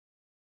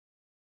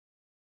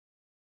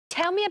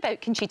Tell me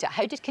about Conchita.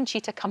 How did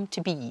Conchita come to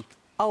be?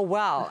 Oh,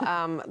 well,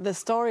 the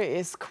story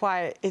is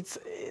it's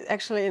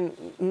actually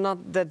not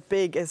that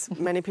big as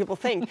many people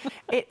think.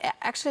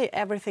 Actually,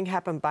 everything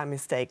happened by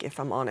mistake, if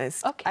I'm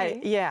honest.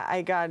 Okay.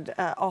 I got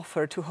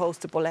offered to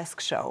host a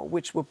burlesque show,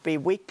 which would be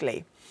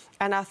weekly.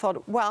 And I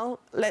thought, well,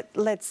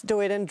 let's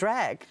do it in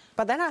drag.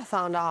 But then I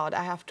found out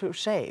I have to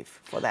shave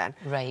for that.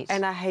 Right.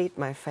 And I hate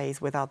my face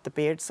without the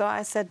beard. So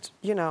I said,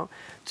 you know,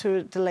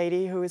 to the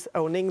lady who is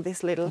owning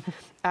this little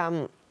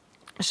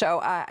show,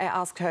 I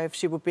asked her if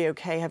she would be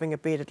okay having a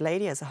bearded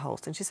lady as a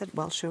host, and she said,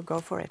 well, sure, go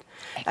for it.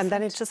 Excellent. And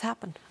then it just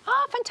happened.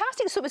 Ah,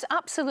 fantastic. So it was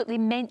absolutely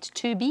meant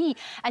to be.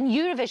 And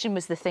Eurovision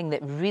was the thing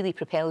that really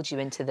propelled you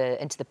into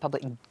the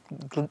public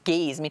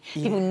gaze. I mean,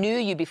 people knew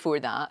you before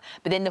that,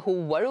 but then the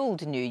whole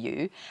world knew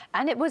you.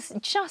 And it was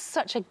just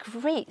such a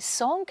great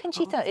song,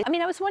 Conchita. Oh. I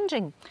mean, I was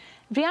wondering,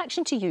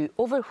 reaction to you,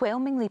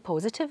 overwhelmingly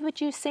positive,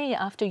 would you say,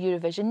 after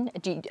Eurovision?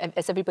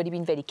 Has everybody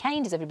been very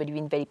kind? Has everybody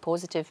been very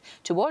positive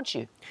towards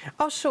you?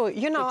 Oh, sure.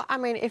 You know, I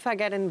mean, if I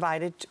get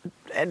invited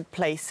at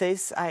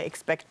places, I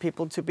expect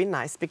people to be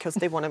nice because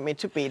they wanted me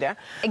to be there.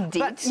 Indeed.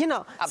 But, you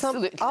know,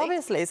 absolutely.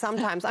 Obviously,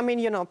 sometimes, I mean,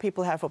 you know,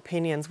 people have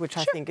opinions, which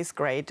I think is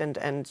great.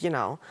 And you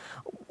know,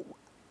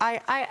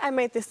 I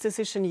made this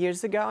decision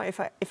years ago.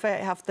 If I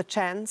have the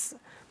chance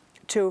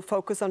to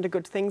focus on the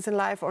good things in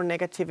life or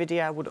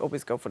negativity, I would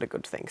always go for the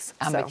good things.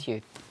 I'm with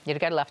you. You're a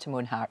girl after my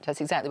own heart.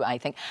 That's exactly what I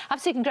think. I have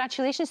to say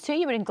congratulations to you.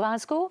 You were in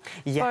Glasgow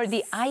for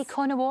the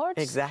Icon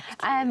Awards. Exactly.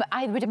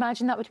 I would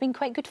imagine that would have been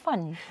quite good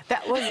fun.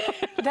 That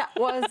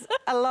was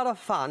a lot of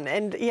fun.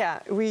 And yeah,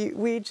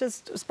 we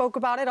just spoke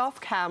about it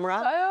off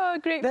camera. Oh,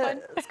 great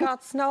fun.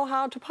 Scots know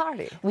how to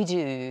party. We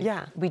do.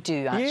 Yeah. We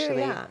do,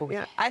 actually.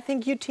 Yeah. I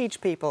think you teach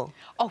people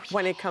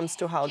when it comes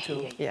to how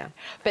to,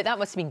 But that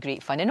must have been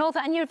great fun and all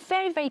that. And you're a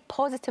very, very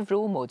positive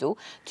role model.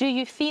 Do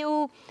you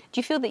feel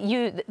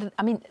that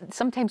I mean,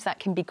 sometimes that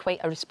can be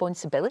quite a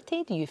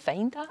responsibility. Do you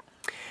find that?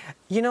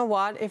 You know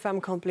what? If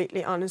I'm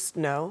completely honest,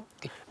 no,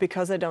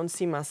 because I don't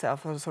see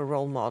myself as a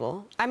role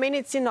model. I mean,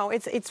 it's, you know,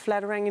 it's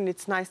flattering and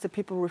it's nice that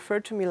people refer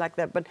to me like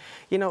that. But,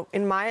 you know,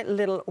 in my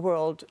little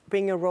world,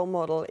 being a role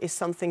model is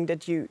something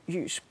that you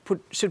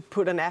should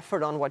put an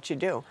effort on what you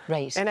do.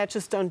 Right. And I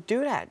just don't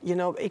do that. You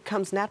know, it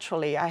comes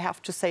naturally. I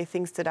have to say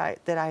things that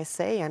I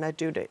say, and I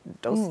do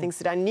those things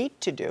that I need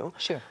to do.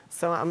 Sure.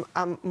 So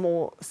I'm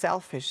more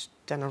selfish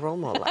than a role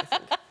model, I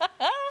think.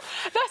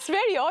 That's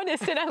very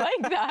honest, and I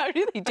like that. I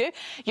really do.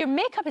 Your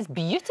makeup is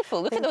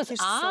beautiful. Look at those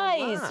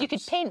eyes. So much. You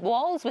could paint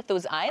walls with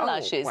those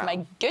eyelashes. Oh, wow.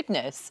 My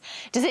goodness.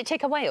 Does it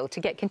take a while to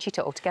get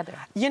Conchita all together?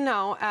 You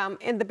know,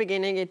 in the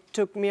beginning, it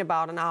took me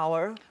about an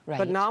hour. Right.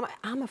 But now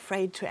I'm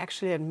afraid to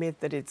actually admit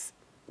that it's...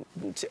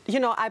 You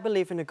know, I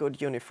believe in a good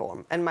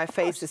uniform, and my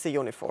face is a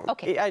uniform.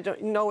 Okay.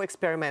 No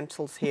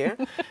experimentals here.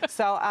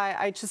 So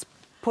I just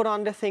put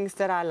on the things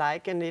that I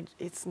like, and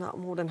it's not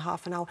more than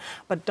half an hour.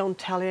 But don't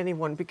tell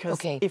anyone, because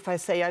if I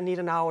say I need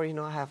an hour, you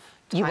know, I have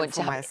time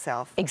for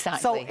myself.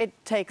 Exactly. So it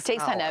takes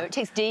an hour. It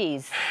takes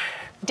days.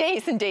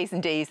 Days and days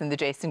and days in the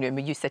dressing room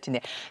with you sitting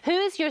there. Who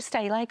is your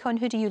style icon?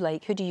 Who do you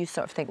like? Who do you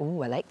sort of think,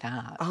 oh, I like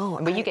that? Oh,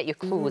 and where you get your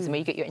clothes and where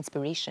you get your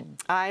inspiration?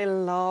 I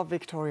love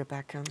Victoria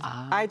Beckham.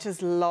 I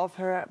just love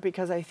her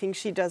because I think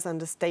she does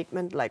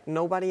understatement like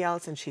nobody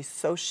else, and she's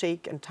so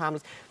chic and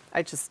timeless.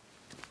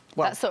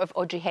 That sort of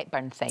Audrey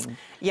Hepburn thing.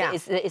 Yeah.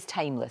 It is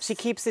timeless. She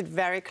keeps it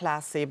very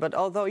classy, but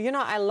although, you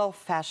know, I love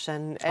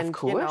fashion, and,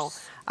 you know,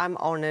 I'm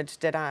honoured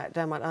that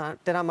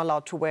I'm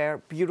allowed to wear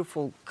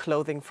beautiful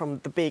clothing from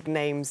the big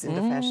names in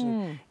the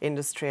fashion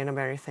industry, and I'm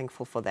very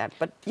thankful for that.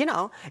 But, you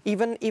know,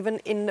 even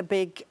in a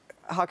big,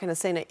 how can I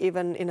say,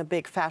 even in a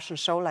big fashion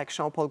show like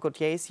Jean-Paul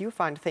Gaultier's, you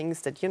find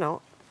things that, you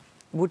know,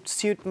 would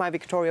suit my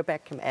Victoria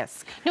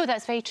Beckham-esque. No,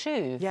 that's very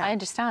true. Yeah. I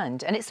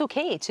understand. And it's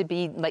okay to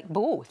be like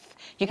both.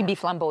 You can be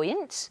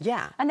flamboyant.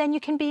 Yeah. And then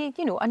you can be,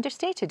 you know,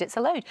 understated. It's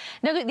allowed.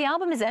 Now, look, the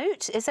album is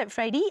out. It's out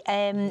Friday.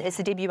 It's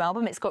a debut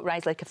album. It's got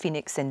Rise Like a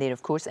Phoenix in there,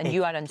 of course, and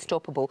You Are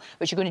Unstoppable,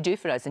 which you're going to do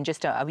for us in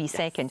just a wee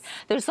second.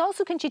 There's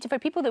also, Conchita, for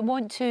people that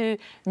want to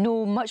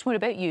know much more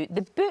about you,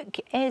 the book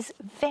is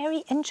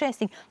very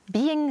interesting.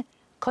 Being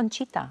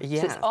Conchita. So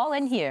it's all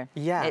in here.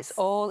 Yes. It's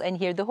all in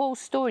here. The whole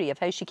story of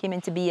how she came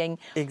into being.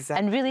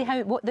 Exactly. And really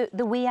what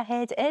the way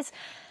ahead is.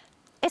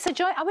 It's a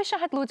joy. I wish I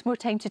had loads more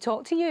time to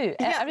talk to you.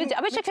 Yeah, I wish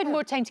I could have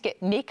more time to get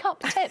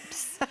makeup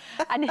tips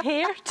and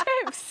hair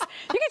tips.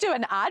 You could do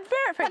an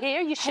advert for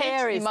hair. You should.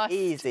 Hair is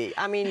easy.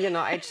 I mean, you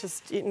know, I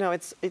just, you know,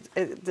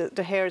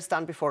 the hair is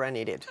done before I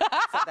need it.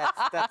 So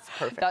that's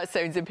perfect. That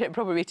sounds a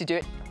proper way to do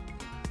it.